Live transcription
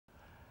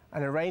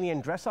An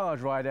Iranian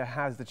dressage rider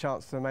has the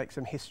chance to make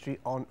some history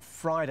on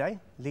Friday.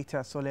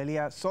 Litta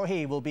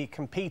Sohi will be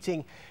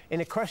competing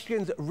in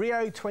equestrian's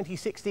Rio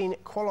 2016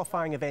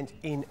 qualifying event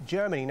in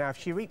Germany. Now, if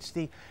she reaches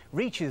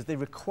the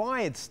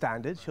required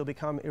standard, she'll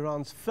become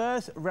Iran's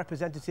first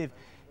representative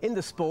in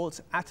the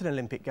sport at an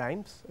Olympic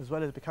Games, as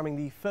well as becoming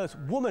the first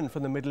woman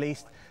from the Middle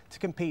East to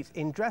compete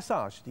in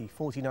dressage. The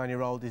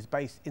 49-year-old is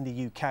based in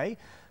the UK,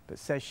 but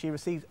says she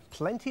receives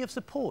plenty of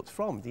support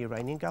from the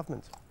Iranian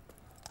government.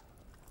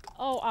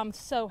 Oh, I'm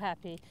so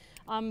happy.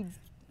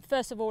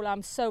 First of all,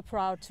 I'm so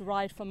proud to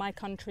ride for my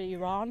country,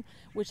 Iran,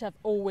 which have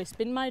always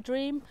been my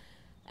dream.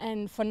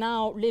 And for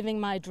now, living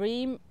my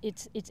dream,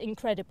 it's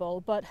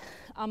incredible. But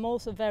I'm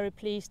also very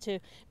pleased to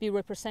be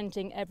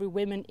representing every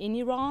woman in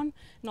Iran,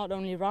 not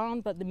only Iran,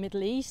 but the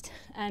Middle East.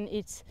 And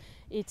it's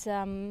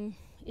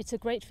a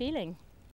great feeling.